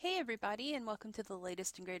everybody, and welcome to the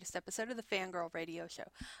latest and greatest episode of the Fangirl Radio Show.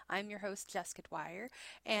 I'm your host, Jessica Dwyer,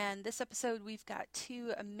 and this episode we've got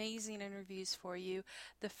two amazing interviews for you.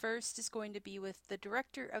 The first is going to be with the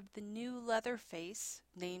director of the new Leatherface,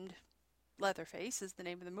 named Leatherface is the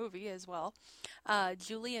name of the movie as well,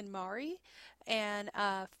 Julian Maury. And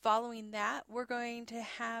following that, we're going to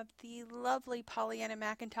have the lovely Pollyanna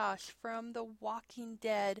McIntosh from The Walking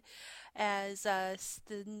Dead as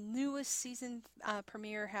the newest season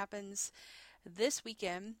premiere happens this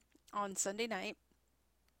weekend on Sunday night,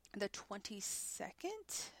 the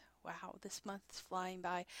 22nd. Wow, this month's flying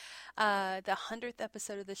by. The 100th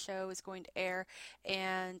episode of the show is going to air,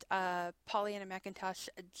 and Pollyanna McIntosh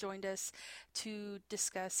joined us to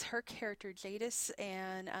discuss her character Jadis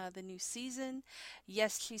and the new season.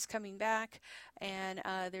 Yes, she's coming back, and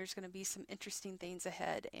there's going to be some interesting things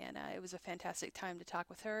ahead, and it was a fantastic time to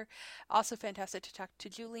talk with her. Also fantastic to talk to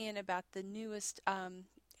Julian about the newest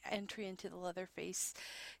entry into the Leatherface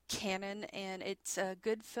canon, and it's a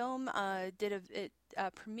good film. It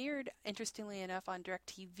premiered, interestingly enough, on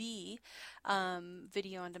DirecTV,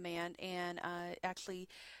 video on demand, and actually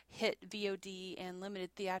hit VOD and limited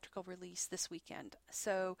theatrical release this weekend.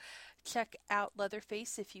 So check out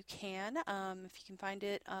Leatherface if you can. If you can find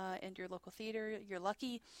it in your local theater, you're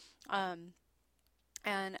lucky. And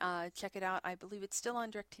check it out. I believe it's still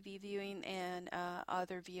on DirecTV viewing and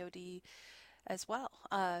other VOD as well.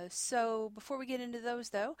 So before we get into those,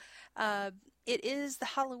 though, it is the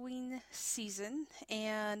Halloween season,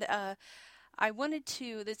 and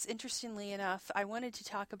that's interestingly enough, I wanted to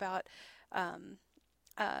talk about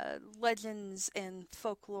legends and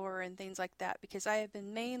folklore and things like that, because I have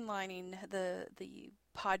been mainlining the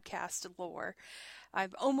podcast lore.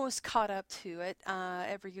 I've almost caught up to it,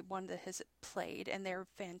 every one that has played, and they're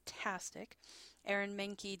fantastic. Aaron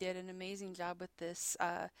Mahnke did an amazing job with this,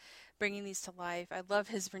 bringing these to life. I love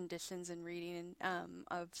his renditions and reading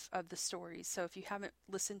of the stories. So if you haven't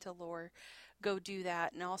listened to lore, go do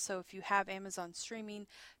that. And also, if you have Amazon streaming,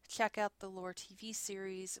 check out the Lore TV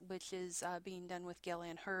series, which is being done with Gail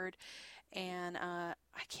Ann Hurd. And I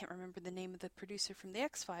can't remember the name of the producer from The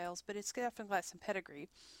X-Files, but it's definitely got some pedigree.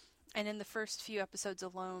 And in the first few episodes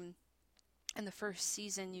alone, in the first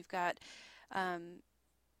season, you've got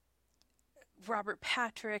Robert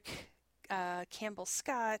Patrick, Campbell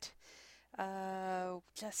Scott,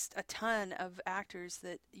 just a ton of actors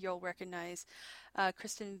that you'll recognize.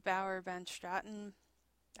 Kristen Bauer Van Straten,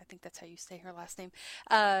 I think that's how you say her last name.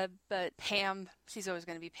 But Pam, she's always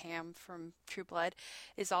going to be Pam from True Blood,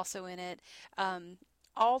 is also in it.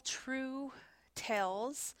 All true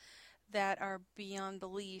tales that are beyond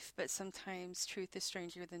belief, but sometimes truth is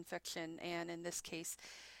stranger than fiction. And in this case,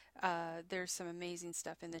 there's some amazing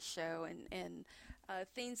stuff in this show, and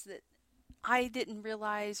things that I didn't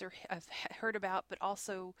realize or have heard about, but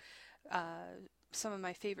also some of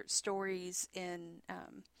my favorite stories in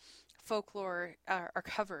folklore are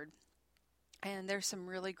covered. And there's some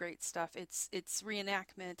really great stuff. It's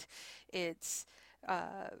reenactment. It's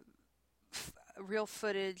real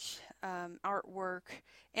footage, artwork,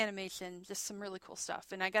 animation, just some really cool stuff.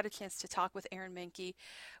 And I got a chance to talk with Aaron Mahnke,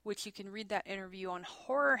 which you can read that interview on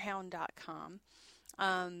horrorhound.com.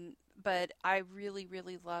 But I really,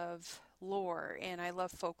 really love lore, and I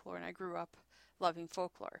love folklore, and I grew up loving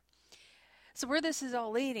folklore. So where this is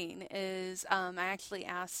all leading is I actually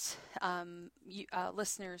asked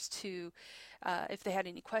listeners to, if they had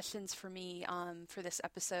any questions for me for this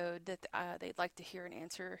episode that they'd like to hear an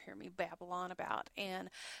answer, hear me babble on about. And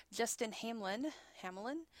Justin Hamlin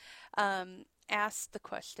asked the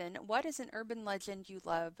question, what is an urban legend you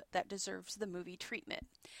love that deserves the movie treatment?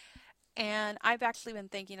 And I've actually been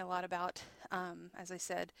thinking a lot about, as I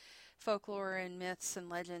said, folklore and myths and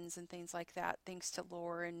legends and things like that, thanks to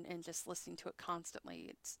lore and just listening to it constantly.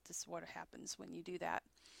 It's just what happens when you do that.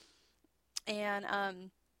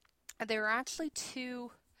 And there are actually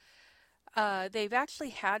two, they've actually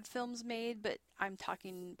had films made, but I'm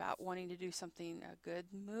talking about wanting to do something, a good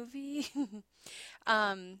movie.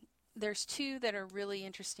 There's two that are really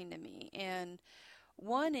interesting to me, and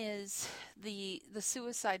one is the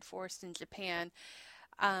Suicide Forest in Japan,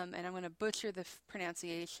 and I'm going to butcher the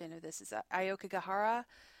pronunciation of this. It's Aokigahara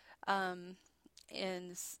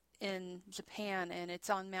in Japan, and it's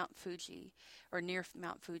on Mount Fuji, or near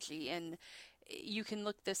Mount Fuji, and you can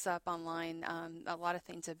look this up online. A lot of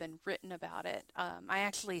things have been written about it. I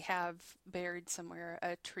actually have buried somewhere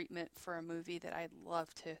a treatment for a movie that I'd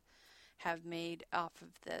love to have made off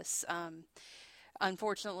of this.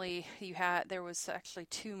 Unfortunately, there was actually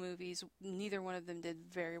two movies. Neither one of them did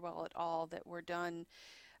very well at all that were done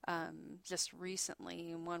just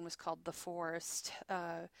recently. And one was called The Forest,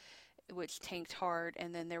 which tanked hard,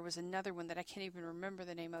 and then there was another one that I can't even remember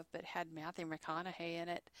the name of, but had Matthew McConaughey in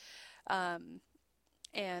it. Um,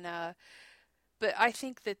 and But I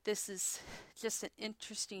think that this is just an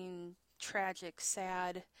interesting, tragic,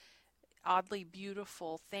 sad, oddly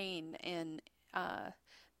beautiful thing, and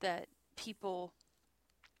that people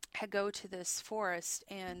go to this forest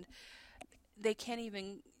and they can't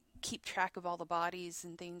even keep track of all the bodies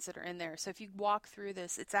and things that are in there. So if you walk through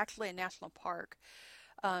this, it's actually a national park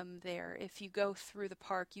there. If you go through the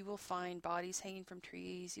park, you will find bodies hanging from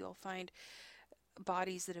trees. You'll find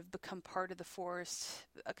bodies that have become part of the forest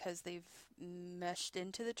because they've meshed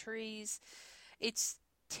into the trees. It's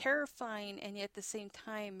terrifying, and yet at the same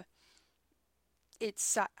time,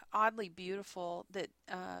 it's oddly beautiful that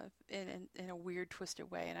in a weird,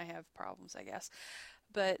 twisted way, and I have problems, I guess.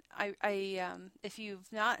 But if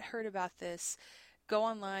you've not heard about this, go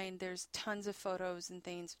online. There's tons of photos and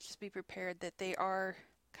things. Just be prepared that they are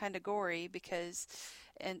kind of gory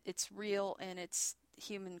and it's real and it's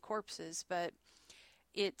human corpses, but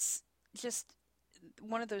it's just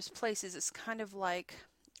one of those places. It's kind of like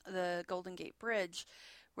the Golden Gate Bridge,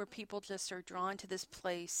 where people just are drawn to this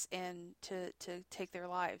place and to take their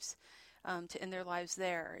lives, to end their lives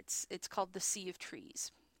there. It's called the Sea of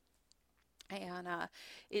Trees. And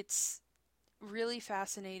it's really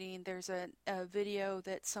fascinating. There's a video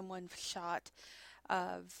that someone shot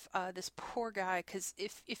of this poor guy, because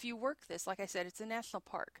if you work this, like I said, it's a national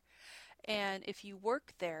park. And if you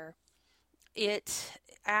work there, it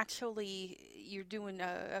actually, you're doing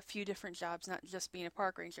a few different jobs, not just being a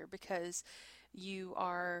park ranger, because you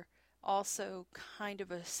are also kind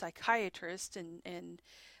of a psychiatrist, and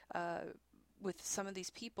with some of these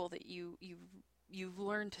people that you've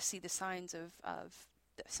learned to see the signs of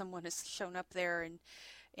that someone has shown up there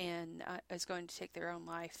and is going to take their own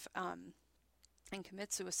life and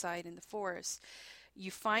commit suicide in the forest.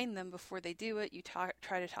 You find them before they do it. You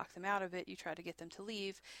try to talk them out of it. You try to get them to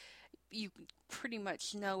leave. You pretty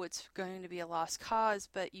much know it's going to be a lost cause,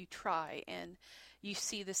 but you try, and you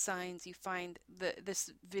see the signs. You find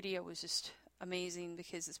this video was just amazing,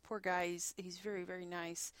 because this poor guy, he's very, very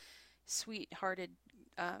nice, sweet-hearted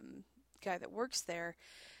guy that works there,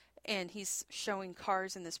 and he's showing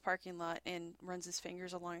cars in this parking lot and runs his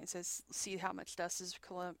fingers along and says, "See how much dust is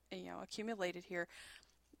accumulated here.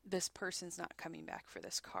 This person's not coming back for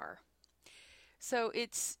this car." So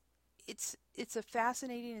it's a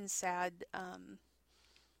fascinating and sad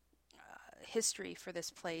history for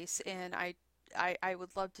this place, and I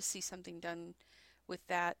would love to see something done with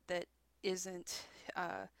that isn't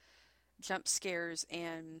jump scares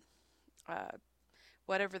and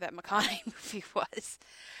whatever that McConaughey movie was.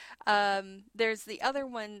 There's the other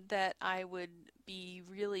one that I would be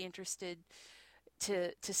really interested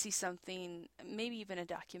to see something, maybe even a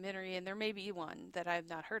documentary, and there may be one that I've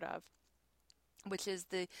not heard of, which is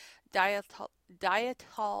the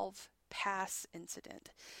Diatlov Pass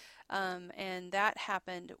incident. And that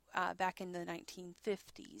happened back in the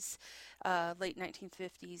 1950s, late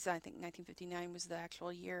 1950s. I think 1959 was the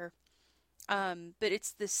actual year. But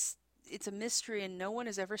it's a mystery, and no one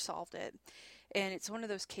has ever solved it. And it's one of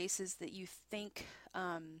those cases that you think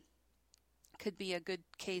could be a good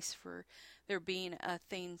case for there being a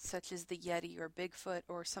thing such as the Yeti or Bigfoot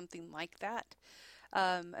or something like that.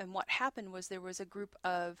 And what happened was there was a group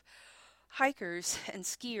of hikers and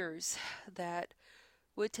skiers that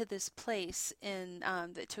went to this place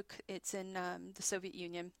it's in the Soviet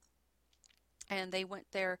Union, and they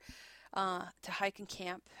went there to hike and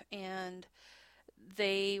camp, and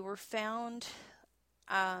they were found.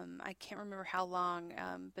 I can't remember how long,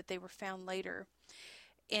 but they were found later,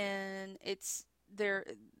 and it's their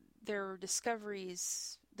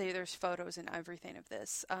discoveries. There's photos and everything of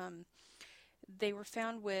this. They were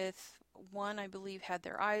found with one, I believe, had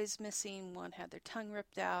their eyes missing, one had their tongue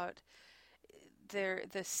ripped out.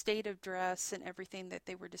 The state of dress and everything that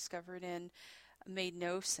they were discovered in made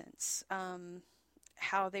no sense.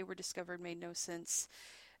 How they were discovered made no sense.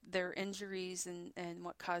 Their injuries and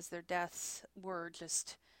what caused their deaths were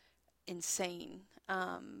just insane.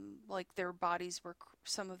 Like their bodies were,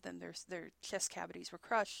 some of them, their chest cavities were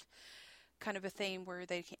crushed, kind of a thing where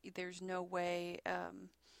there's no way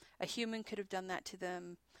a human could have done that to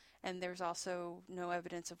them, and there's also no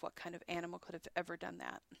evidence of what kind of animal could have ever done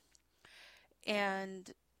that.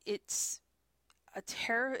 And it's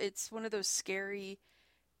it's one of those scary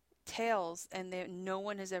tales, and no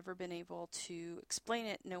one has ever been able to explain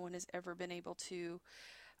it. No one has ever been able to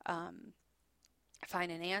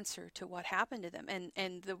find an answer to what happened to them.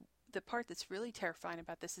 And the part that's really terrifying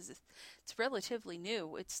about this is it's relatively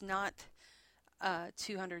new. It's not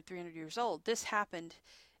 200, 300 years old. This happened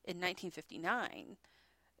in 1959.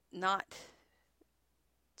 not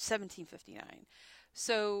 1759.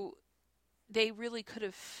 So they really could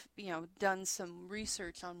have, done some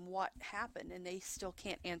research on what happened, and they still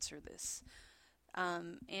can't answer this.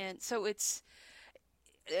 And so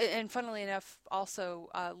and funnily enough, also,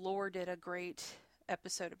 Lore did a great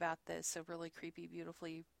episode about this, a really creepy,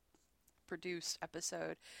 beautifully produced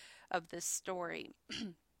episode of this story.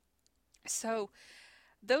 So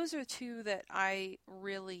those are two that I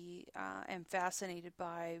really am fascinated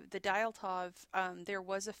by. The Dial Tov, there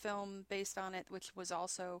was a film based on it, which was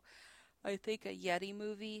also, I think, a Yeti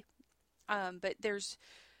movie. But there's,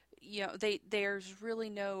 there's really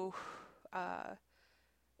no,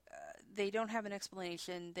 they don't have an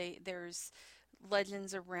explanation. There's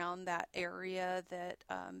legends around that area that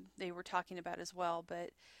they were talking about as well,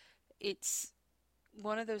 but it's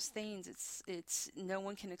one of those things. It's no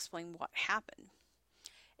one can explain what happened.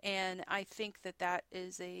 And I think that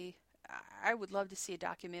is I would love to see a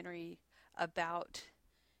documentary about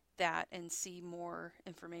that and see more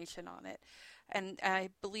information on it. And I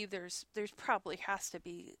believe there's probably has to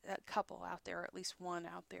be a couple out there, or at least one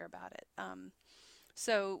out there about it.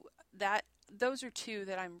 So those are two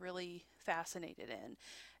that I'm really fascinated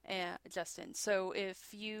in, Justin. So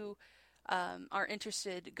if you are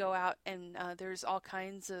interested, go out and there's all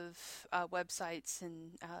kinds of websites,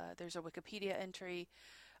 and there's a Wikipedia entry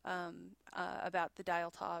about the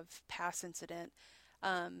Dial Tov Pass incident.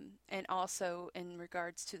 And also in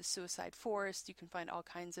regards to the Suicide Forest, you can find all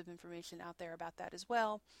kinds of information out there about that as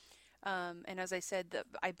well. And as I said,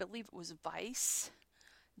 I believe it was Vice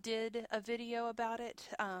did a video about it.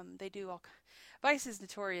 They do Vice is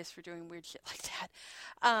notorious for doing weird shit like that.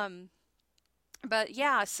 But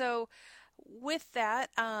yeah, so with that,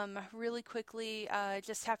 really quickly,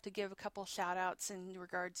 just have to give a couple shout outs in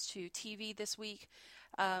regards to TV this week.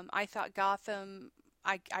 I thought Gotham,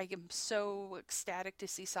 I am so ecstatic to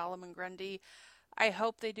see Solomon Grundy. I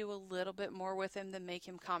hope they do a little bit more with him than make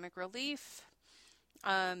him comic relief.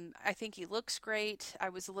 I think he looks great. I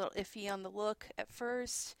was a little iffy on the look at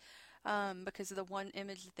first because of the one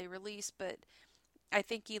image that they released, but I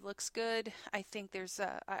think he looks good. I think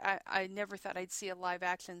I never thought I'd see a live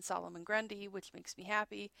action Solomon Grundy, which makes me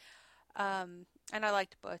happy. And I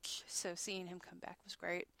liked Butch, so seeing him come back was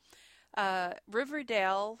great.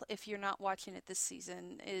 Riverdale, if you're not watching it this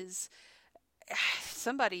season, is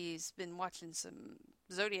somebody's been watching some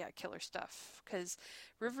Zodiac killer stuff, because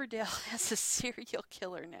Riverdale has a serial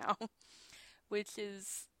killer now, which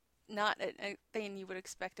is not a thing you would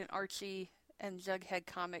expect an Archie and Jughead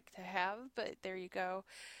comic to have, but there you go.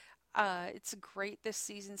 It's great this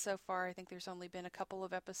season so far. I think there's only been a couple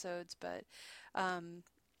of episodes, but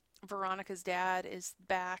Veronica's dad is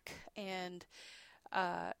back, and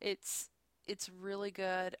it's really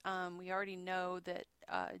good. We already know that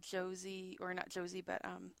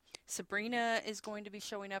Sabrina is going to be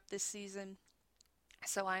showing up this season.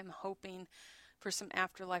 So I'm hoping for some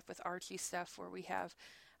Afterlife with Archie stuff where we have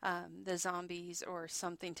the zombies or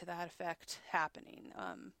something to that effect happening.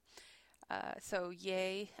 So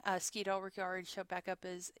yay. Skeet Ulrich already showed back up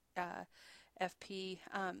as FP.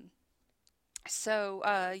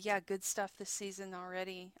 Yeah, good stuff this season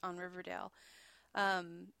already on Riverdale.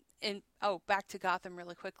 Back to Gotham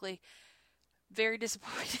really quickly. Very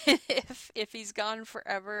disappointed if he's gone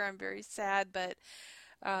forever. I'm very sad, but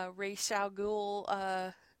Ra's al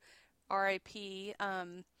Ghul, R.I.P.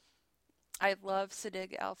 I love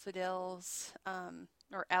Siddig Al-Fidel's,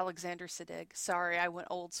 or Alexander Siddig. Sorry, I went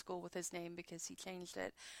old school with his name because he changed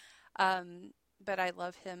it. But I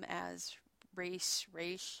love him as Ra's,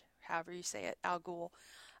 however you say it, Al Ghul.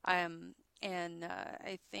 And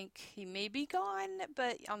I think he may be gone,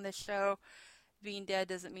 but on this show, being dead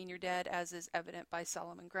doesn't mean you're dead, as is evident by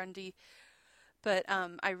Solomon Grundy. But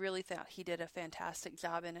I really thought he did a fantastic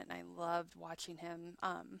job in it, and I loved watching him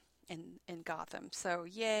in Gotham. So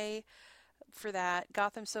yay for that.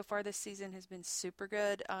 Gotham so far this season has been super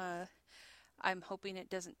good. I'm hoping it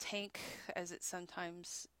doesn't tank, as it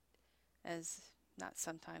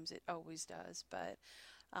always does, but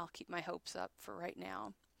I'll keep my hopes up for right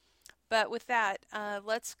now. But with that,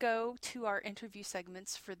 let's go to our interview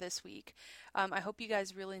segments for this week. I hope you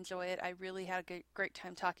guys really enjoy it. I really had a great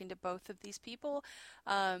time talking to both of these people.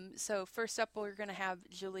 So first up, we're going to have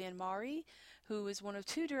Julian Maury, who is one of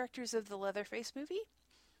two directors of the Leatherface movie.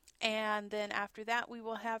 And then after that, we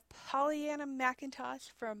will have Pollyanna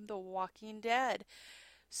McIntosh from The Walking Dead.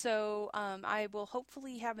 So I will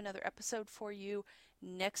hopefully have another episode for you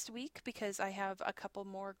next week because I have a couple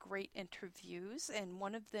more great interviews, and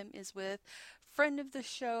one of them is with friend of the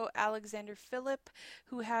show Alexander Phillip,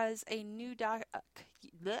 who has a new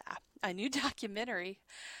documentary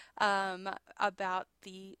about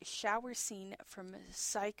the shower scene from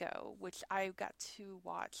Psycho, which I got to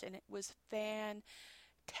watch, and it was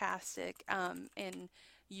fantastic. And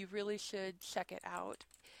you really should check it out.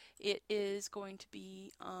 It is going to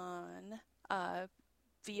be on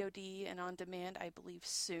VOD and on demand, I believe,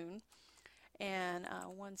 soon. And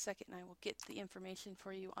 1 second, and I will get the information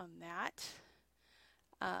for you on that.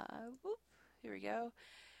 Here we go.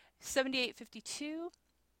 7852.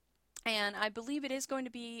 And I believe it is going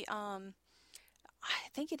to be, I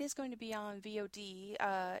think it is going to be on VOD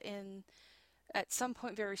at some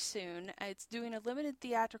point very soon. It's doing a limited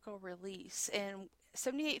theatrical release, and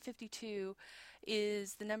 7852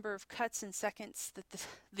 is the number of cuts and seconds that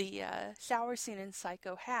the shower scene in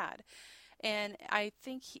Psycho had. And I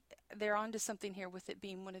think they're onto something here with it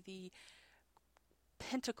being one of the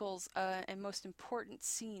pinnacles and most important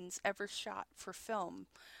scenes ever shot for film,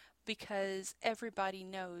 because everybody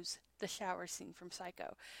knows the shower scene from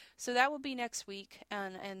Psycho. So that will be next week,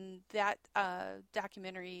 and that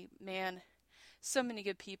documentary, man, so many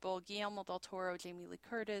good people: Guillermo del Toro, Jamie Lee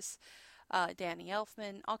Curtis, Danny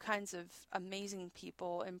Elfman, all kinds of amazing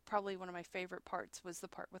people. And probably one of my favorite parts was the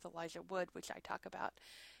part with Elijah Wood, which I talk about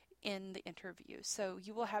in the interview. So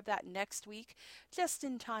you will have that next week, just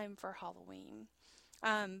in time for Halloween.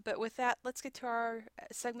 But with that, let's get to our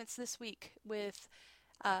segments this week with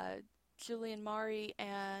Julian Maury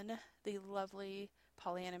and the lovely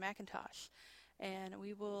Pollyanna McIntosh. And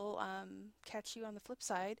we will catch you on the flip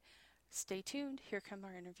side. Stay tuned. Here come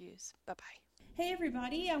our interviews. Bye-bye. Hey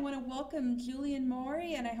everybody, I want to welcome Julian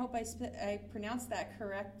Maury, and I hope I pronounced that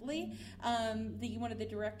correctly, one of the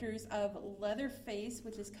directors of Leatherface,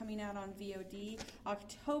 which is coming out on VOD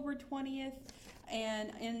October 20th,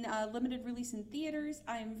 and in limited release in theaters.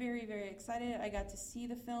 I am very, very excited. I got to see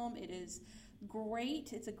the film. It is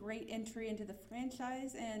great. It's a great entry into the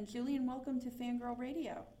franchise, and Julian, welcome to Fangirl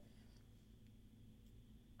Radio.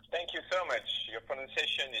 Thank you so much. Your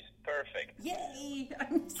pronunciation is perfect. Yay!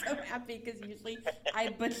 I'm so happy because usually I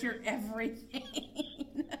butcher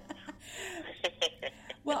everything.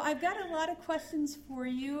 Well, I've got a lot of questions for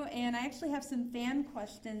you, and I actually have some fan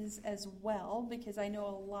questions as well because I know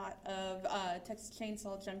a lot of Texas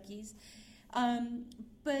Chainsaw junkies.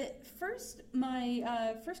 But first,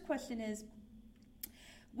 my first question is,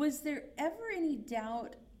 was there ever any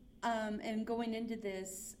doubt in going into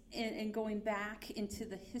this and going back into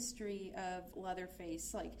the history of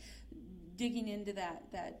Leatherface, like digging into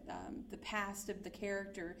that the past of the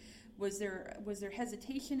character? Was there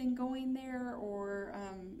hesitation in going there, or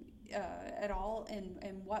at all?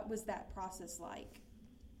 And what was that process like?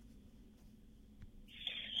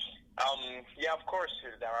 Yeah, of course,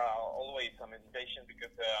 there are always some hesitation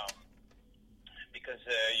because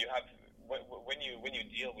you have when you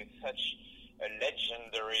deal with such a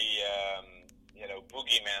legendary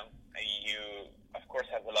boogeyman, you of course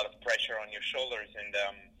have a lot of pressure on your shoulders, and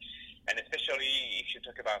especially if you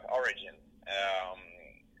talk about origin.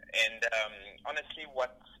 Honestly,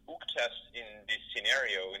 what hooked us in this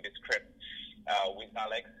scenario, in this script with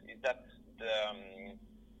Alex, is that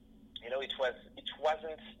it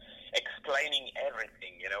wasn't explaining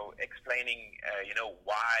everything. Explaining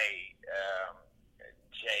why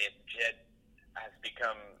Jed has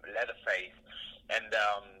become Leatherface, and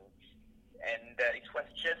it was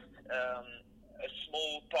just a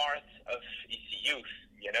small part of his youth.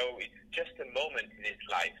 It's just a moment in his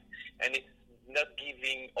life, and it's not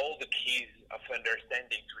giving all the keys of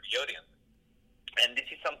understanding to the audience. And this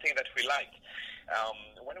is something that we like.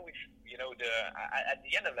 When we, at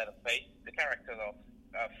the end of Leatherface, the character of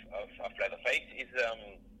Leatherface is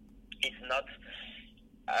not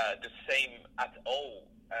the same at all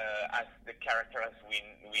as the character as we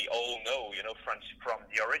all know, from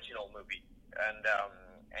the original movie, and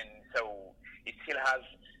so it still has,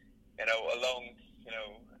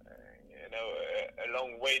 a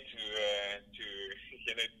long way to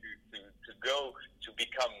go to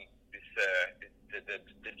become this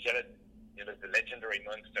the legendary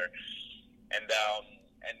monster, and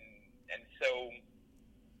so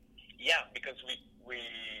yeah, because we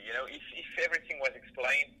if everything was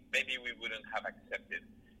explained, maybe we wouldn't have accepted.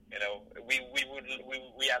 We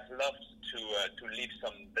have loved to leave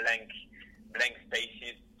some blank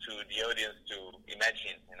spaces to the audience to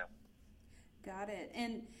imagine. Got it.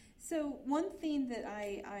 And so one thing that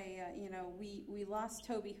we lost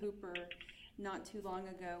Tobe Hooper not too long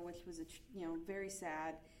ago, which was very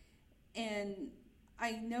sad. And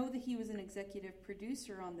I know that he was an executive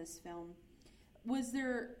producer on this film. was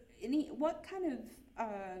there what kind of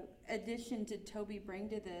addition did Toby bring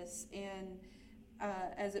to this, and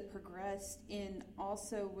as it progressed, and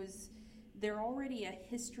also was there already a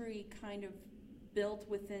history kind of built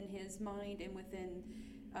within his mind and within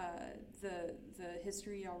the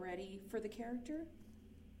history already for the character?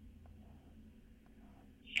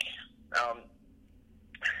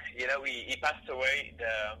 He passed away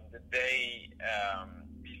the day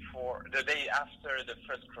the day after the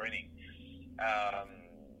first screening.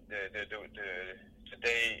 The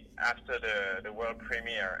day after the world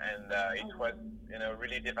premiere, and it was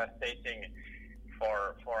really devastating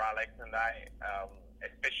for Alex and I,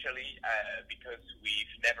 especially because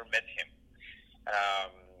we've never met him.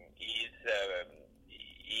 He's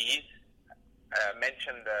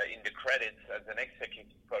mentioned in the credits as an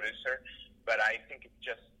executive producer, but I think it's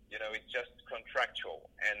just contractual,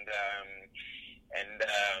 and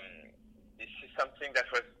this is something that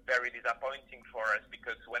was very disappointing for us,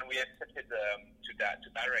 because when we accepted to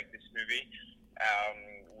direct this movie,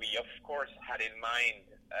 we of course had in mind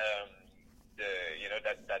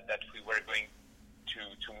that we were going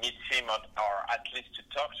to meet him, or at least to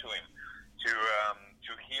talk to him,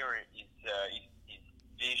 to hear his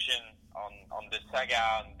vision on the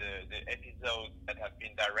saga and the episodes that have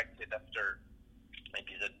been directed after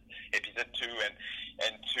episode 2,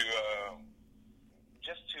 and to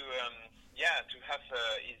just to have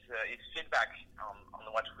his feedback on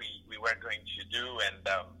what we were going to do,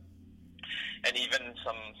 and even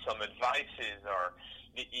some advices, or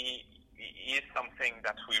he is something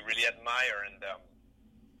that we really admire, and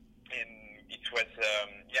it was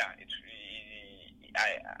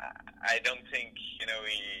I don't think he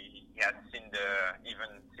has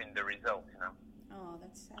even seen the result. Oh,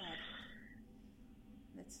 that's sad.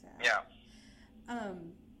 That's sad. Yeah.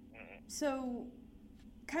 So,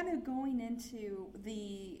 kind of going into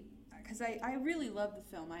because I really loved the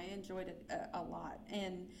film. I enjoyed it a lot,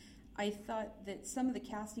 and I thought that some of the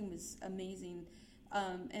casting was amazing.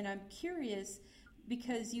 And I'm curious,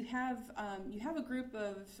 because you have a group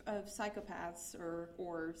of psychopaths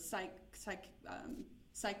or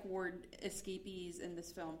psych ward escapees in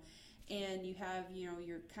this film, and you have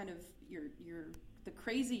your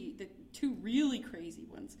the two really crazy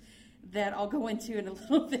ones that I'll go into in a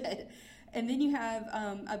little bit, and then you have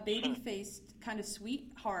a baby-faced kind of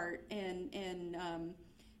sweetheart and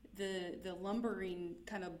the lumbering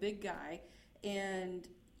kind of big guy, and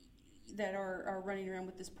that are running around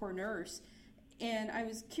with this poor nurse. And I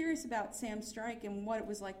was curious about Sam Strike and what it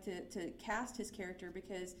was like to cast his character,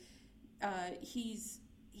 because he's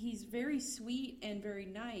very sweet and very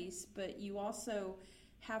nice, but you also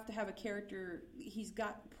have to have a character. He's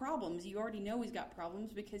got problems. You already know he's got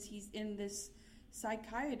problems because he's in this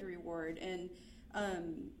psychiatry ward, and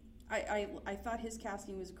I thought his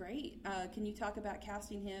casting was great. Can you talk about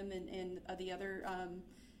casting him and the other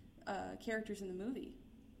characters in the movie?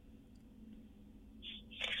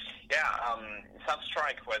 Yeah, Sam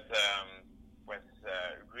Strike was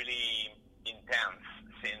really intense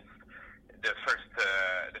since the first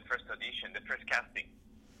audition, the first casting.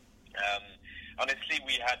 Honestly,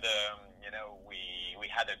 we had we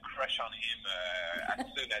had a crush on him as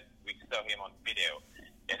soon as we saw him on video.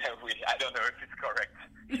 I don't know if it's correct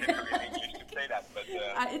in English to say that, but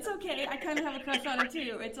it's okay. I kind of have a crush on him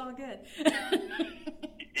too. It's all good.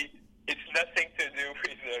 It's nothing to do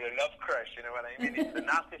with a love crush. You know what I mean? It's an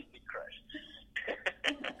artistic crush. It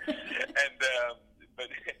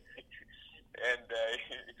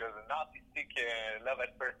was an artistic love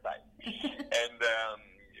at first sight, and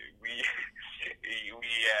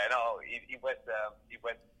it was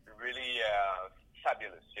really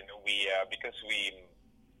fabulous. Because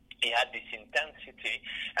he had this intensity,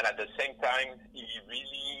 and at the same time he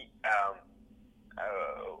really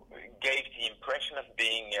gave the impression of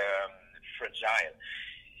being fragile,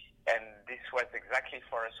 and this was exactly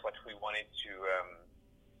for us what we wanted to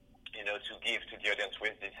give to the audience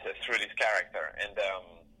with this through this character, and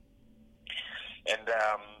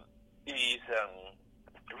he's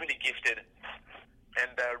really gifted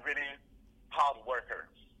and really hard worker.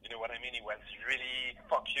 You know what I mean? He was really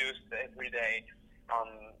focused every day on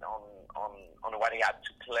what he had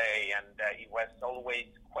to play, and he was always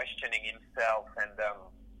questioning himself, and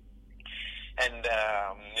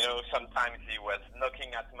sometimes he was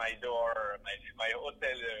knocking at my door, my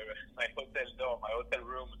hotel door, my hotel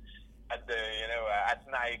room at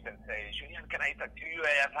night, and say, "Julien, can I talk to you?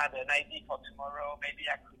 I have had an idea for tomorrow. Maybe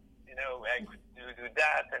I could do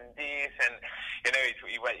that and this," and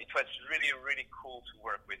it was really, really cool to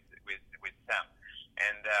work with Sam,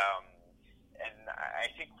 and I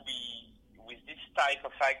think with this type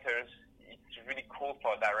of actors, it's really cool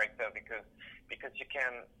for a director, because because you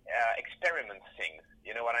can experiment things.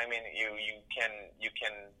 You know what I mean? You can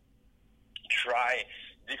try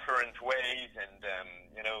different ways, and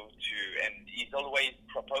and he's always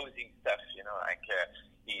proposing stuff. Like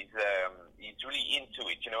he's really into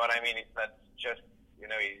it. You know what I mean? It's not just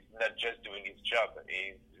he's not just doing his job.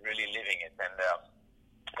 He's really living it,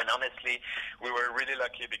 and honestly, we were really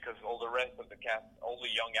lucky because all the rest of the cast, all the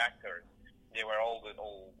young actors, they were all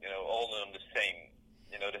on the same,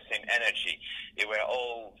 the same energy. They were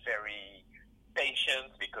all very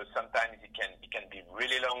patient because sometimes it can be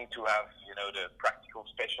really long to have, the practical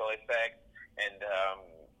special effects, and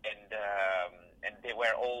they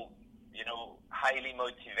were all, highly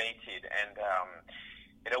motivated, and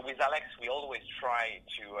with Alex, we always try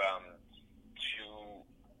to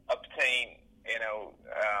obtain.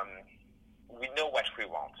 We know what we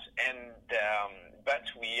want, and but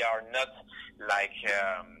we are not like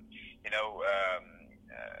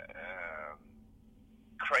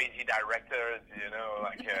crazy directors,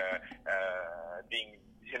 like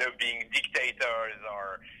being dictators,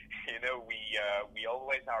 or we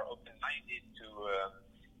always are open-minded to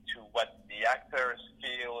what the actors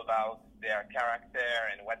feel about their character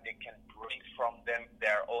and what they can bring from them,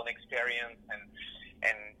 their own experience, and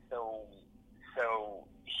so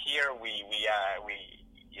here we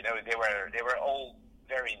they were all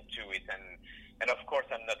very into it, and of course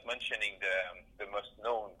I'm not mentioning the most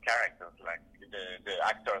known characters, like the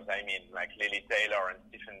actors, I mean, like Lili Taylor and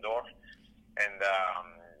Stephen Dorff, and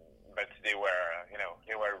but they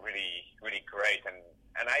were really great,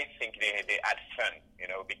 and I think they had fun,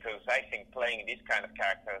 because I think playing these kind of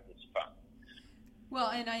characters is fun. Well,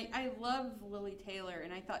 and I love Lili Taylor,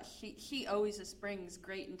 and I thought she always just brings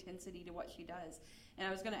great intensity to what she does. And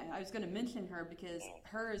I was gonna mention her because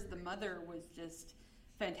her as the mother was just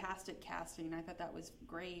fantastic casting. I thought that was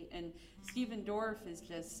great, and Stephen Dorff is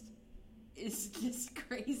just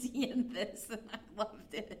crazy in this, and I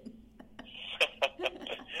loved it.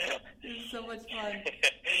 It was so much fun.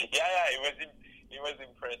 It was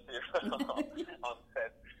impressive on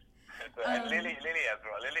set. And Lili as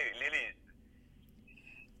well. Lili,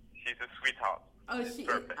 she's a sweetheart. Oh,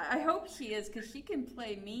 I hope she is, because she can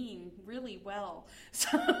play mean really well. So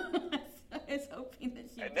I was hoping that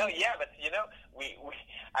she. No, yeah, but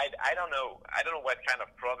I don't know what kind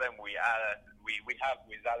of problem we have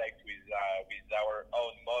with Alex, with our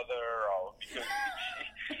own mother, or because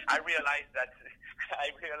I realized that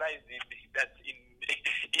in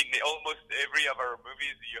almost every of our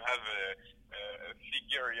movies you have a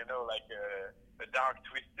figure, like a dark,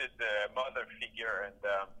 twisted mother figure, and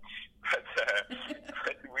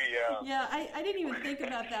but we. Yeah, I didn't even think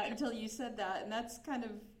about that until you said that, and that's kind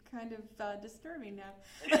of disturbing now.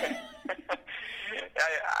 I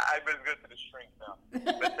must go to the shrink now.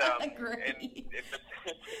 But, great.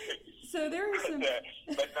 So there was some.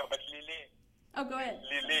 But Lili. Oh, go ahead.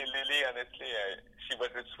 Lili, honestly, she was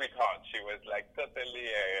a sweetheart. She was like totally,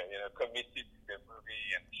 committed to the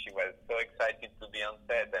movie, and she was so excited to be on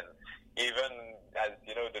set. And even as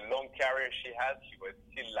the long career she has, she was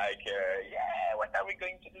still like, yeah, what are we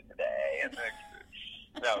going to do today? And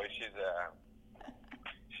no, she's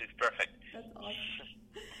perfect. That's awesome.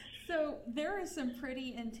 So there are some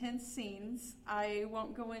pretty intense scenes. I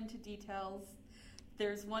won't go into details.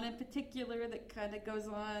 There's one in particular that kind of goes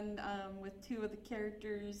on with two of the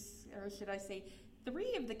characters, or should I say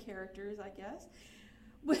three of the characters, I guess.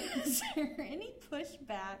 Was there any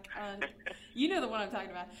pushback on, you know the one I'm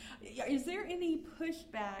talking about, is there any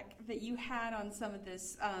pushback that you had on some of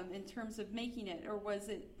this in terms of making it, or was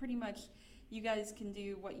it pretty much you guys can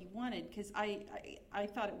do what you wanted? Because I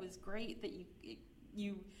thought it was great that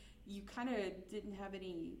you kind of didn't have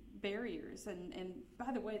any barriers, and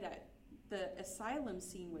by the way, that the asylum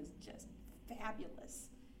scene was just fabulous.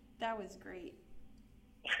 That was great.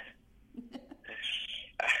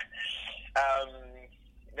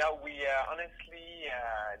 No, we honestly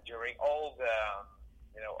during all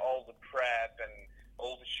the prep and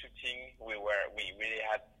all the shooting, we really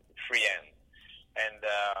had free hands, and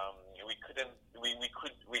we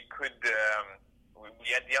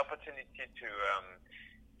had the opportunity to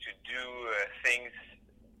do things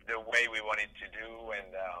the way we wanted to do,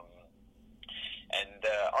 and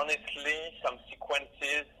honestly, some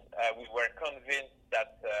sequences we were convinced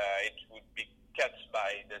that it would be cut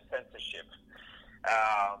by the censorship.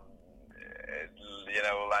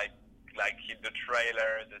 Like in the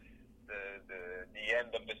trailer, the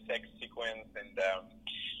end of the sex sequence, and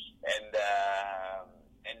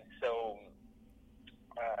so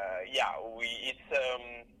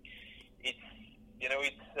it's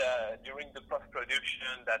during the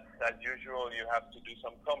post-production that, as usual, you have to do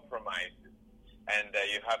some compromises, and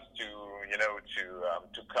you have to,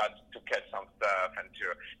 to cut some stuff,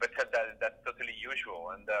 but that's totally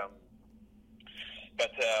usual. And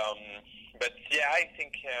but yeah, I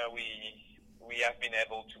think we have been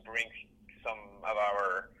able to bring some of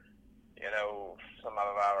our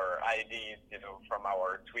ideas, from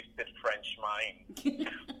our twisted French mind,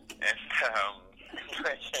 and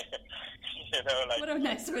like what a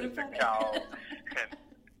nice way to put it.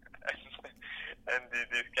 And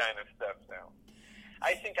this kind of stuff now.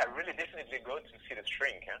 I think I really definitely go to see The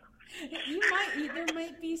Shrink. Huh? There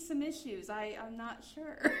might be some issues. I'm not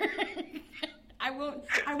sure. I won't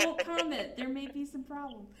comment. There may be some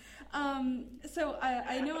problems. So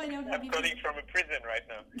I know I don't have I'm calling from a prison right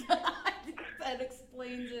now. That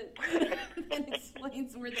explains it. That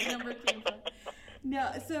explains where the number came from.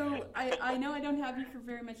 No, so I know I don't have you for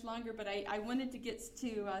very much longer, but I wanted to get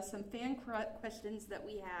to some fan questions that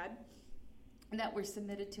we had that were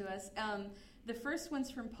submitted to us. The first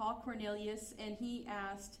one's from Paul Cornelius, and he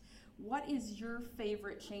asked, what is your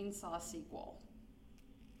favorite Chainsaw sequel?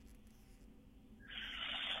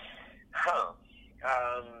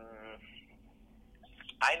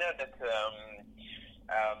 I know that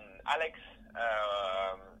Alex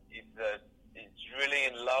is really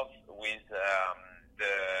in love with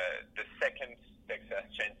the second Texas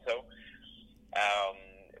Chainsaw,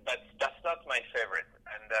 but that's not my favorite.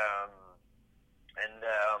 And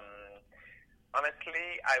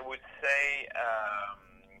honestly, I would say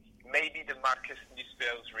maybe the Marcus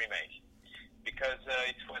Nispel's remake, because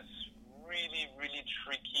it was really, really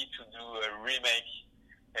tricky to do a remake,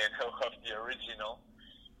 of the original,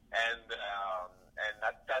 and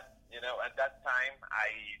at that time I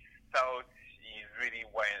thought he really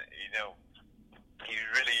went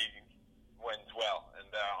well, and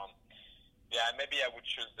yeah, maybe I would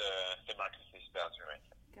choose the Marcus Nispel's remake.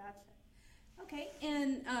 Gotcha. Okay,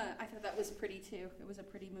 and I thought that was pretty too. It was a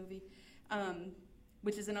pretty movie,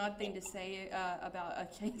 which is an odd thing to say about a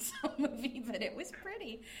chainsaw movie, but it was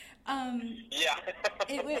pretty. Yeah.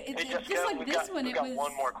 It just like this one. We got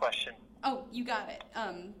one more question. Oh, you got it.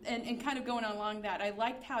 And kind of going along that, I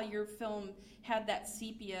liked how your film had that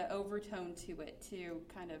sepia overtone to it too.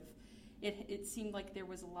 Kind of, it seemed like there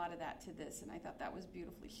was a lot of that to this, and I thought that was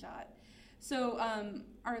beautifully shot. So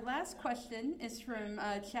our last question is from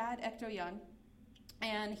Chad Ecto-Young,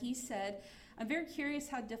 and he said, I'm very curious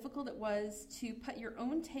how difficult it was to put your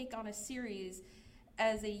own take on a series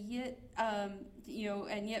as yet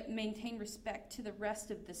maintain respect to the rest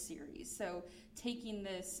of the series. So taking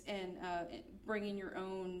this and bringing your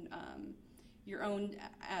own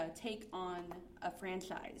take on a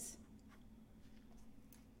franchise.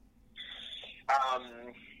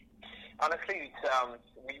 Honestly,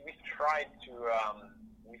 we've tried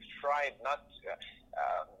not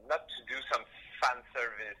to do some fan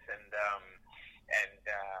service, and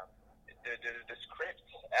the script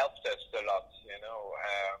helped us a lot.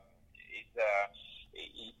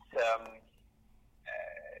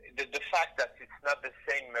 The fact that it's not the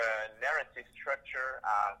same narrative structure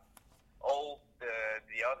as all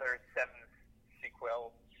the other 7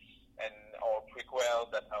 sequels or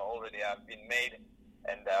prequels that already have been made.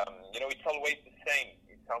 And, it's always the same.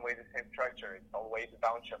 It's always the same structure. It's always a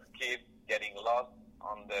bunch of kids getting lost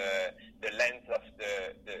on the lens of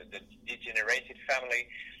the degenerated family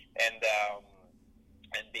and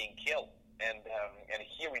being killed. And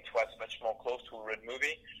here it was much more close to a road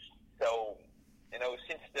movie. So,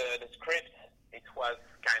 since the script, it was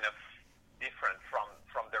kind of different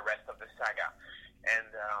from the rest of the saga.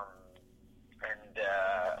 And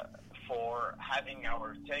for having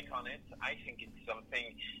our take on it, I think it's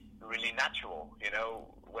something really natural.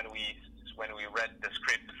 When we read the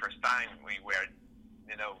script the first time, we were,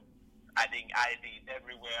 adding ideas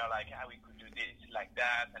everywhere, like how we could do this, like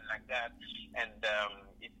that, and like that. And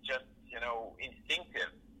it's just,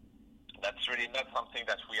 instinctive. That's really not something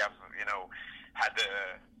that we have, had to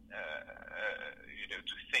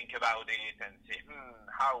think about it and say,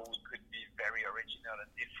 how we could be very original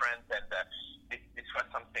and different. And this was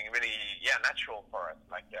something really, natural for us.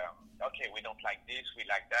 Like, okay, we don't like this, we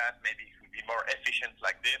like that. Maybe it would be more efficient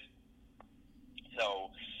like this.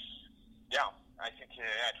 So, I think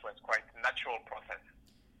it was quite a natural process.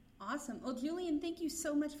 Awesome. Well, Julian, thank you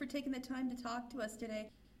so much for taking the time to talk to us today.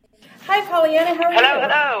 Hi, Pollyanna. How are you?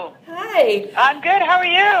 Hello. Hi. I'm good. How are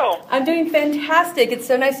you? I'm doing fantastic. It's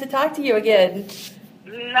so nice to talk to you again.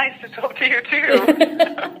 Nice to talk to you, too.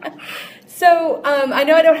 So, I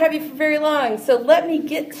know I don't have you for very long, so let me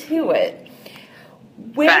get to it.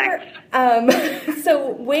 Thanks.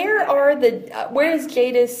 Where is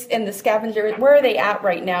Jadis and the Scavenger? Where are they at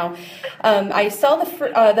right now? I saw the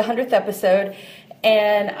 100th episode,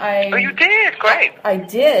 And Oh, you did? Great. I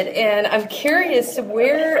did, and I'm curious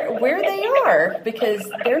where they are, because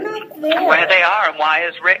they're not there. And where they are, and why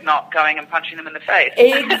is Rick not going and punching them in the face?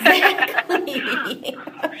 Exactly.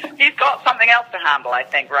 He's got something else to handle, I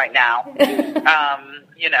think, right now.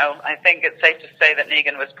 I think it's safe to say that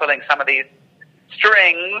Negan was pulling some of these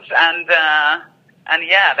strings, and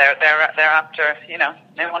yeah, they're after,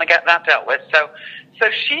 they want to get that dealt with. So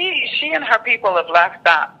she and her people have left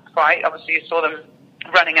that fight. Obviously, you saw them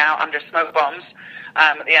running out under smoke bombs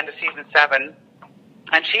at the end of season 7,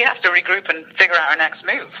 and she has to regroup and figure out her next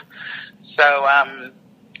move. So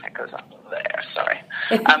that goes up there. Sorry,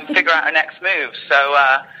 figure out her next move. So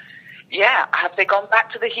yeah, have they gone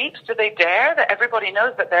back to the heaps? Do they dare? That everybody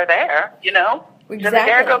knows that they're there. Exactly. Do they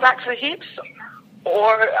dare go back to the heaps?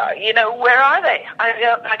 Or, where are they?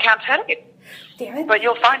 I can't tell you. Damn it. But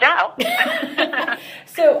you'll find out.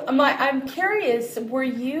 So, I'm curious, were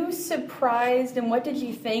you surprised, and what did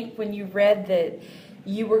you think when you read that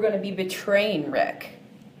you were going to be betraying Rick?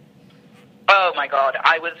 Oh, my God.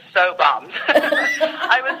 I was so bummed.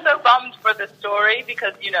 I was so bummed for the story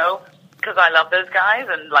because I love those guys,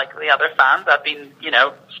 and like the other fans, I've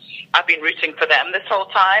been rooting for them this whole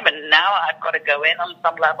time, and now I've got to go in on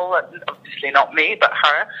some level, and obviously not me, but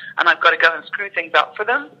her, and I've got to go and screw things up for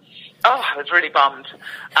them. Oh, I was really bummed.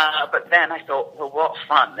 But then I thought, well, what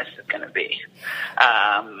fun this is going to be.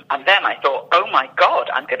 And then I thought, oh, my God,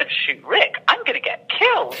 I'm going to shoot Rick. I'm going to get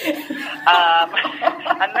killed.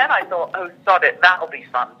 And then I thought, oh, sod it, that'll be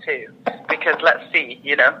fun, too, because let's see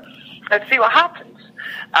what happens.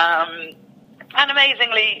 And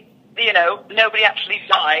amazingly, nobody actually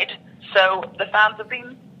died, so the fans have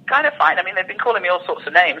been kind of fine. I mean, they've been calling me all sorts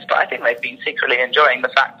of names, but I think they've been secretly enjoying the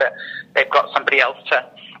fact that they've got somebody else to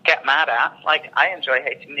get mad at. Like, I enjoy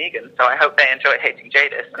hating Negan, so I hope they enjoy hating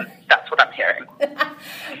Jadis, and that's what I'm hearing.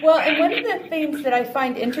 Well, and one of the things that I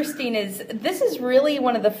find interesting is this is really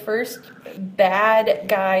one of the first bad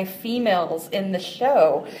guy females in the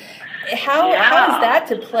show. How is that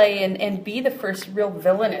to play and be the first real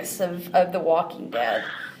villainess of The Walking Dead?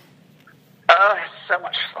 Oh, it's so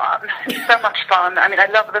much fun. It's so much fun. I mean, I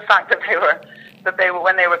love the fact that they were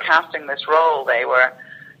when they were casting this role, they were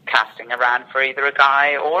casting around for either a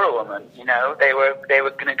guy or a woman. They were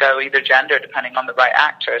going to go either gender depending on the right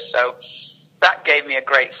actor. So that gave me a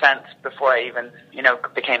great sense before I even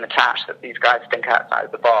became attached that these guys think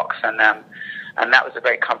outside the box, and that was a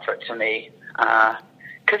great comfort to me.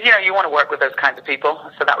 Because, you want to work with those kinds of people,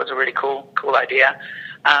 so that was a really cool idea.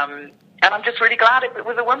 And I'm just really glad it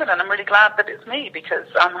was a woman, and I'm really glad that it's me, because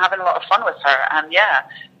I'm having a lot of fun with her. And, yeah,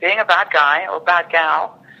 being a bad guy or bad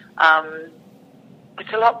gal,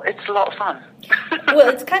 it's a lot of fun. Well,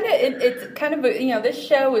 it's kind of this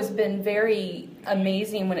show has been very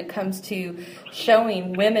amazing when it comes to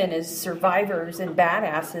showing women as survivors and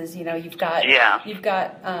badasses. You've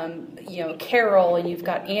got Carol, and you've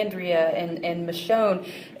got Andrea and Michonne,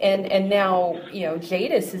 and now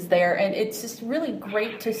Jadis is there, and it's just really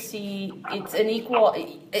great to see. It's an equal.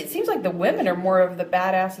 It seems like the women are more of the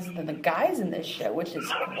badasses than the guys in this show, which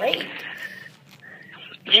is great.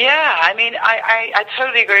 Yeah, I mean, I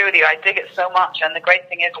totally agree with you. I dig it so much, and the great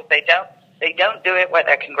thing is that they don't do it where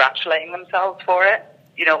they're congratulating themselves for it.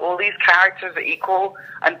 All these characters are equal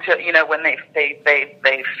until when they fail,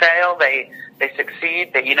 they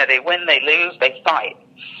succeed, they win, they lose, they fight,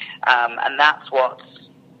 and that's what's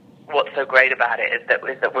so great about it is that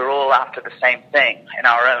we're all after the same thing in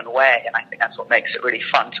our own way, and I think that's what makes it really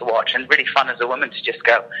fun to watch, and really fun as a woman to just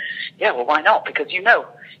go, yeah, well, why not? Because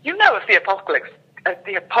if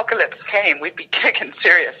the apocalypse came, we'd be kicking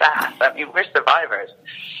serious ass. I mean, we're survivors,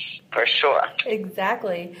 for sure.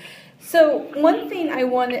 Exactly. So one thing I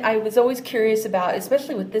was always curious about,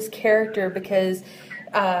 especially with this character, because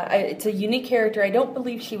it's a unique character. I don't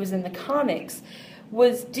believe she was in the comics.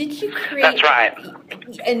 Did you create... That's right.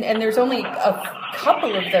 And there's only a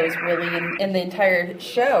couple of those, really, in the entire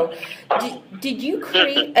show. Did you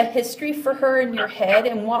create a history for her in your head,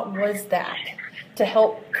 and what was that to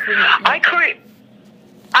help create...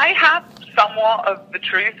 I have somewhat of the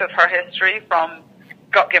truth of her history from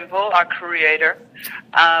Scott Gimple, our creator,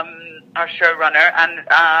 our showrunner, and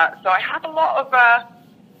so I have a lot of, not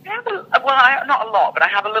a lot, but I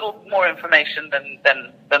have a little more information than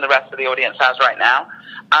the rest of the audience has right now.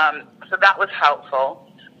 So that was helpful.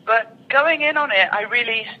 But going in on it, I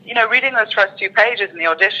really, reading those first 2 pages in the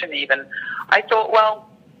audition even, I thought, well,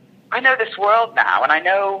 I know this world now, and I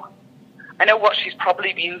know what she's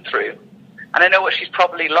probably been through. And I know what she's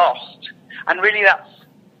probably lost. And really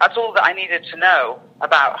that's all that I needed to know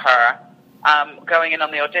about her going in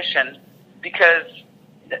on the audition, because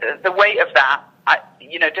the weight of that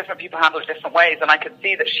different people handle it different ways, and I could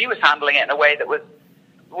see that she was handling it in a way that was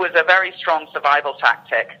a very strong survival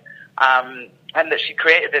tactic, and that she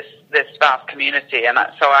created this vast community, and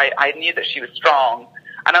so I knew that she was strong,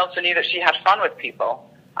 and I also knew that she had fun with people,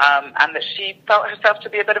 and that she felt herself to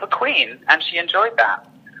be a bit of a queen, and she enjoyed that,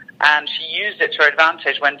 and she used it to her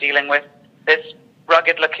advantage when dealing with this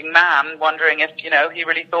rugged-looking man, wondering if he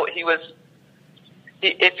really thought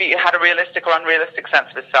if he had a realistic or unrealistic sense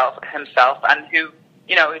of himself, and who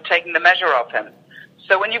taking the measure of him.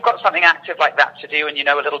 So when you've got something active like that to do, and you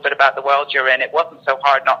know a little bit about the world you're in, it wasn't so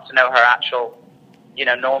hard not to know her actual,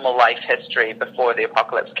 normal life history before the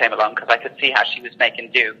apocalypse came along, because I could see how she was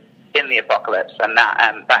making do in the apocalypse, and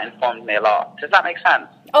that informed me a lot. Does that make sense?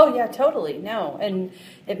 Oh yeah, totally. No, and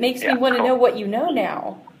it makes me want to know what you know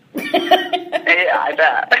now. Yeah, I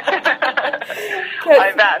bet.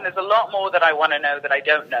 I bet, and there's a lot more that I want to know that I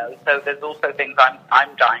don't know. So there's also things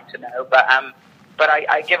I'm dying to know. But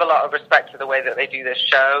I give a lot of respect to the way that they do this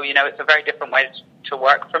show. It's a very different way to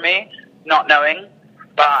work for me, not knowing.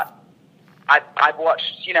 But I've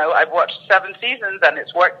watched 7 seasons, and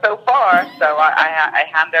it's worked so far. So I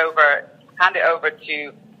hand it over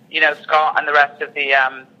to Scott and the rest of the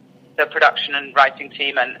production and writing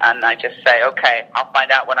team, and I just say, okay, I'll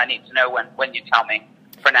find out what I need to know when you tell me.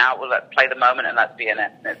 For now, well, let's play the moment and let's be in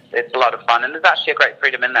it. It's a lot of fun, and there's actually a great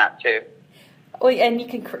freedom in that too. Well, and you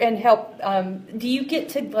can help. Do you get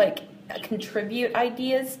to contribute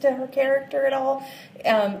ideas to her character at all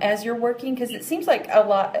as you're working? Because it seems like a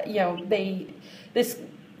lot.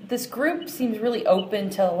 This group seems really open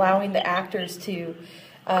to allowing the actors to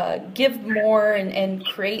give more and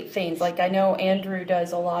create things. Like I know Andrew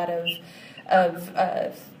does a lot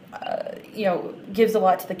gives a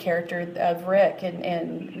lot to the character of Rick,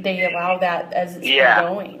 and they allow that as it's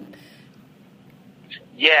going.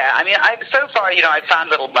 Yeah, I mean, so far, I've found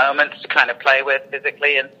little moments to kind of play with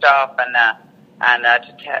physically and stuff, and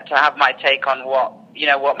to have my take on what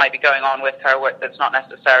might be going on with her that's not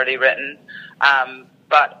necessarily written.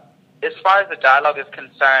 But as far as the dialogue is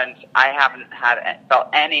concerned, I haven't felt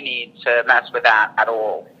any need to mess with that at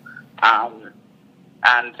all.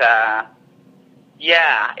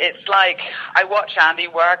 It's like I watch Andy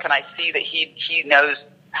work, and I see that he knows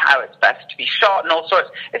how it's best to be shot and all sorts.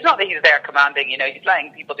 It's not that he's there commanding, he's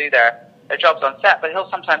letting people do their jobs on set, but he'll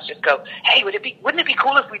sometimes just go, hey, wouldn't it be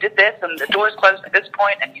cool if we did this, and the door's closed at this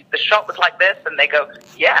point, and the shot was like this, and they go,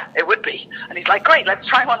 yeah, it would be. And he's like, great, let's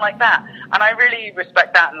try one like that. And I really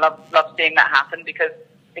respect that and love seeing that happen, because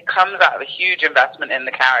it comes out of a huge investment in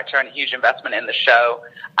the character and a huge investment in the show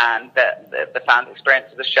and the fans' experience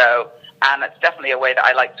of the show. And it's definitely a way that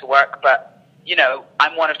I like to work, but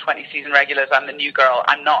I'm one of 20 season regulars. I'm the new girl.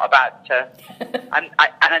 I'm not about to, and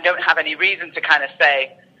I don't have any reason to kind of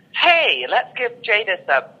say, hey, let's give Jadis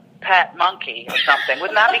a pet monkey or something.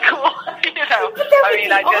 Wouldn't that be cool?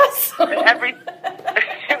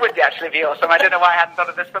 It would actually be awesome. I don't know why I hadn't thought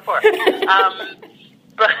of this before.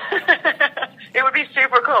 But it would be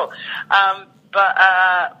super cool.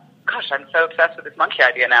 Gosh, I'm so obsessed with this monkey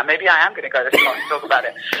idea now. Maybe I am going to go to Scott and talk about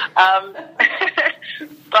it.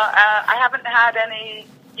 But I haven't had any,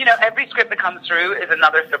 every script that comes through is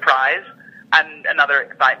another surprise and another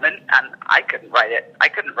excitement, and I couldn't write it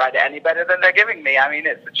any better than they're giving me. I mean,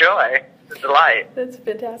 it's a joy. It's a delight. That's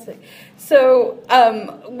fantastic. So,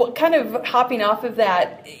 what kind of hopping off of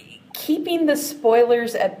that, keeping the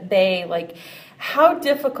spoilers at bay, how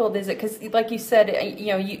difficult is it? Because, like you said,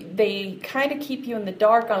 they kind of keep you in the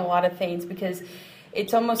dark on a lot of things, because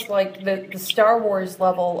it's almost like the Star Wars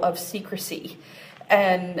level of secrecy.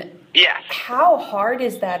 And yes. How hard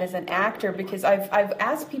is that as an actor? Because I've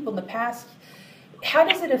asked people in the past, how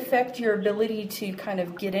does it affect your ability to kind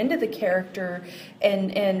of get into the character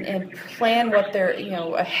and plan what they're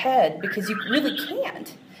ahead? Because you really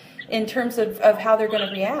can't, in terms of how they're going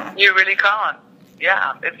to react. You really can't.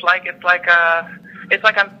 Yeah, it's like how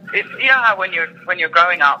when you're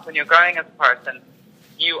growing up, when you're growing as a person,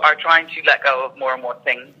 you are trying to let go of more and more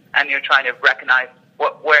things, and you're trying to recognize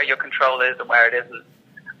where your control is and where it isn't,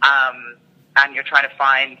 and you're trying to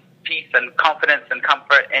find peace and confidence and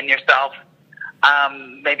comfort in yourself.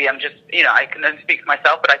 Maybe I'm just, I can only speak for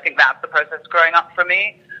myself, but I think that's the process growing up for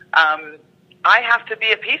me. I have to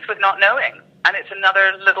be at peace with not knowing. And it's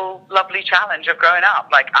another little lovely challenge of growing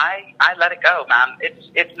up. I let it go, man.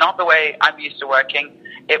 It's not the way I'm used to working.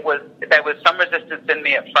 There was some resistance in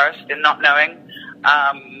me at first in not knowing.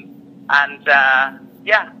 I've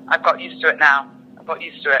got used to it now. I've got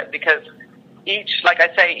used to it because each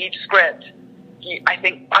script, I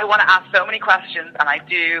think I want to ask so many questions, and I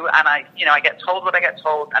do, and I get told what I get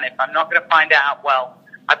told, and if I'm not going to find out, well,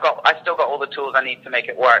 I've still got all the tools I need to make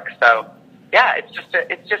it work. So yeah, it's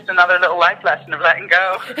just another little life lesson of letting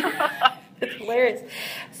go. It's hilarious.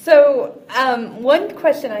 So, one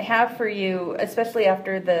question I have for you, especially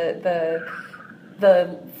after the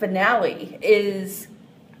finale, is: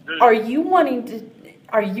 Are you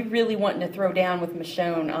really wanting to throw down with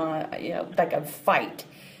Michonne, like a fight?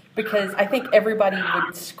 Because I think everybody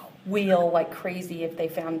would squeal like crazy if they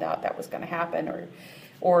found out that was going to happen, or.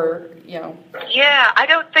 Yeah, I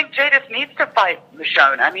don't think Jadis needs to fight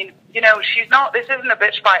Michonne. I mean, she's not. This isn't a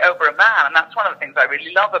bitch fight over a man, and that's one of the things I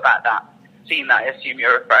really love about that scene that I assume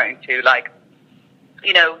you're referring to. Like,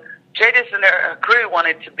 Jadis and her crew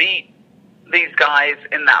wanted to beat these guys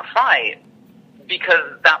in that fight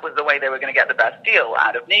because that was the way they were going to get the best deal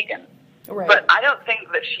out of Negan. Right. But I don't think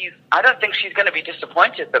she's going to be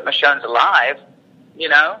disappointed that Michonne's alive.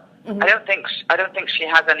 Mm-hmm. I don't think she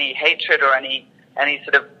has any hatred or any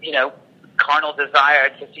sort of carnal desire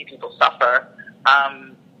to see people suffer.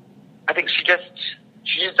 I think she just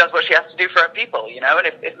does what she has to do for her people. And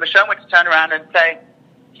if Michonne were to turn around and say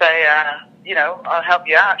I'll help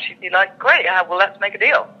you out, she'd be like, great, well, let's make a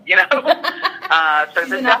deal. So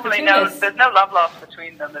there's definitely there's no love lost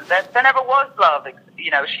between them. There never was love.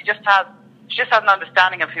 She just has an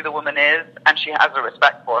understanding of who the woman is, and she has a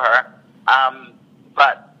respect for her.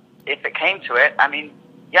 But if it came to it, I mean,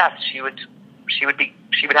 yes, she would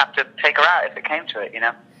have to take her out if it came to it.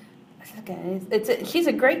 She's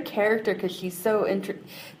a great character because she's so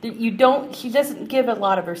she doesn't give a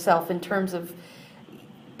lot of herself in terms of.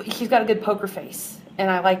 She's got a good poker face, and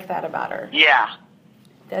I like that about her. Yeah.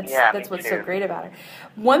 That's what's so great about her.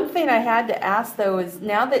 One thing I had to ask, though, is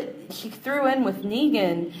now that she threw in with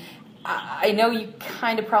Negan, I know you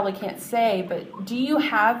kind of probably can't say, but do you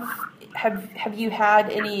have you had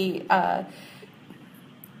any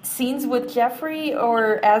scenes with Jeffrey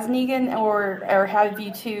or as Negan, or have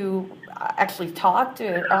you two actually talked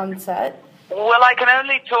on set? Well, I can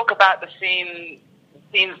only talk about the scenes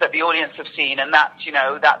that the audience have seen, and that's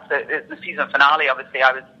the season finale. Obviously,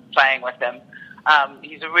 I was playing with him.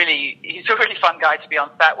 He's a really fun guy to be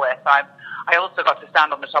on set with. I also got to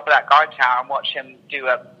stand on the top of that guard tower and watch him do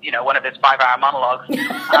one of his 5-hour monologues.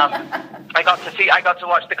 I got to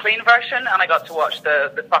watch the clean version, and I got to watch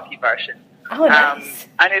the fucky version. Oh, nice.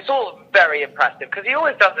 And it's all very impressive because he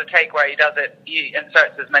always does a take where he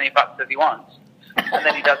inserts as many fucks as he wants. And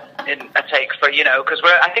then he does in a take for, because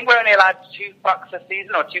I think we're only allowed 2 fucks a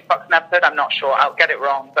season or 2 fucks an episode. I'm not sure. I'll get it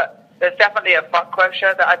wrong. But there's definitely a fuck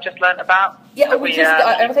quota that I've just learned about. Yeah, I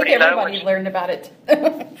think everybody learned about it.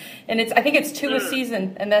 And I think it's 2 a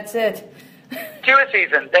season, and that's it. 2 a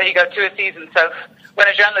season. There you go, 2 a season. So when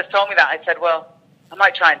a journalist told me that, I said, well, I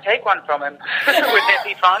might try and take one from him. Wouldn't it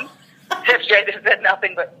be fun? If Jada said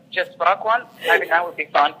nothing but just fuck one, I think that would be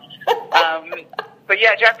fun. But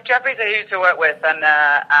yeah, Jeffrey's a hoot to work with, and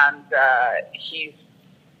he's,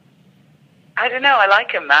 I don't know, I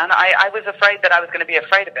like him, man. I was afraid that I was going to be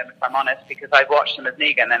afraid of him, if I'm honest, because I've watched him as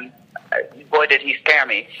Negan, and boy, did he scare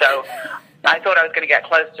me. So I thought I was going to get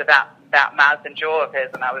close to that mouth and jaw of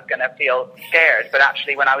his, and I was going to feel scared. But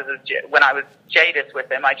actually, when I was Jadis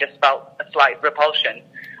with him, I just felt a slight repulsion.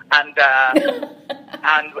 And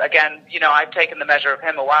and again, I've taken the measure of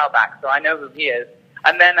him a while back, so I know who he is.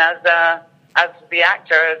 And then as the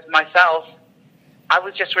actor, as myself, I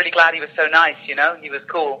was just really glad he was so nice. He was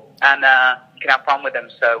cool, and you can have fun with him.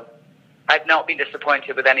 So I've not been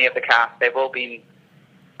disappointed with any of the cast. They've all been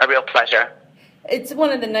a real pleasure. It's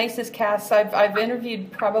one of the nicest casts. I've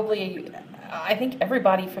interviewed probably, I think,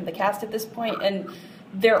 everybody from the cast at this point, and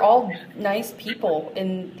they're all nice people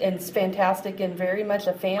and fantastic and very much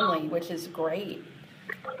a family, which is great.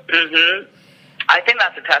 Mm-hmm. I think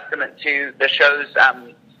that's a testament to the show's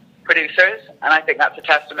producers, and I think that's a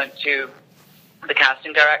testament to the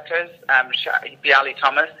casting directors, Bialy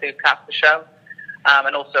Thomas, who cast the show,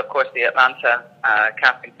 and also, of course, the Atlanta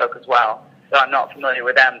casting folk as well. So I'm not familiar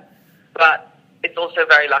with them. But it's also a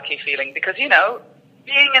very lucky feeling because,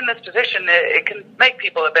 being in this position, it can make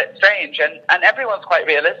people a bit strange, and everyone's quite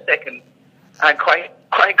realistic and quite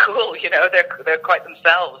cool. They're quite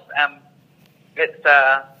themselves. It's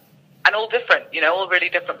and all different, all really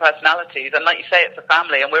different personalities. And like you say, it's a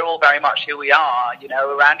family, and we're all very much who we are,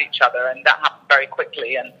 around each other, and that happens very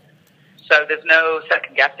quickly. And so there's no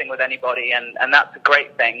second guessing with anybody, and that's a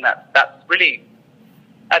great thing. That's really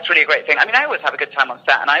a great thing. I mean, I always have a good time on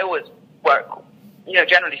set, and I always work.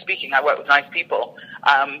 Generally speaking, I work with nice people.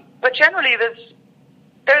 But generally,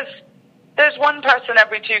 there's one person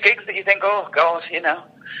every 2 gigs that you think, oh God,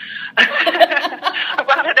 I'm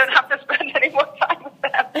glad I don't have to spend any more time with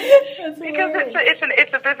them. Because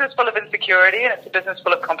it's a business full of insecurity, and it's a business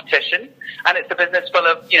full of competition, and it's a business full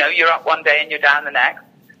of, you're up one day and you're down the next.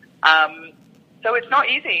 So it's not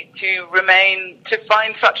easy to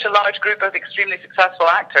find such a large group of extremely successful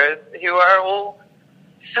actors who are all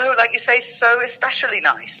so, like you say, so especially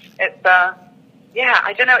nice. It's,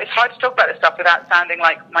 I don't know, it's hard to talk about this stuff without sounding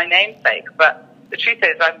like my namesake, but the truth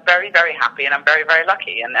is I'm very, very happy and I'm very, very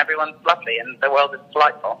lucky and everyone's lovely and the world is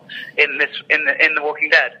delightful in The Walking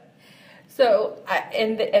Dead. So,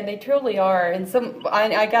 and they truly are. And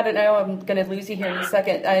I got to know, I'm going to lose you here in a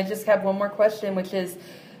second. I just have one more question, which is,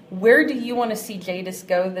 where do you want to see Jadis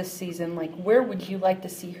go this season? Like, where would you like to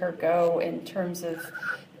see her go in terms of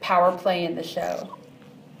power play in the show?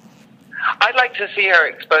 I'd like to see her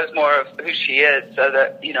expose more of who she is so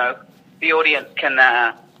that, you know, the audience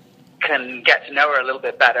can get to know her a little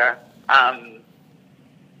bit better. And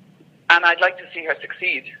I'd like to see her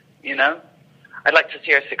succeed, you know. I'd like to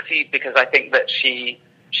see her succeed because I think that she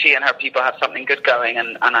and her people have something good going,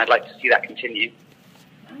 and I'd like to see that continue.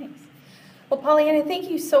 Nice. Well, Pollyanna, thank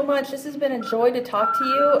you so much. This has been a joy to talk to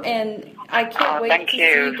you, and I can't wait to see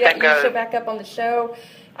you get your show back up on the show.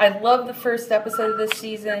 I love the first episode of this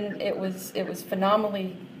season. It was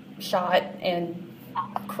phenomenally shot and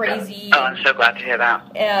crazy. Oh, I'm so glad to hear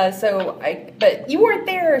that. But you weren't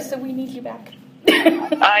there, so we need you back.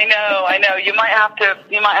 I know. You might have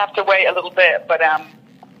to wait a little bit, but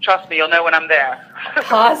trust me, you'll know when I'm there.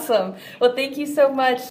 Awesome. Well, thank you so much.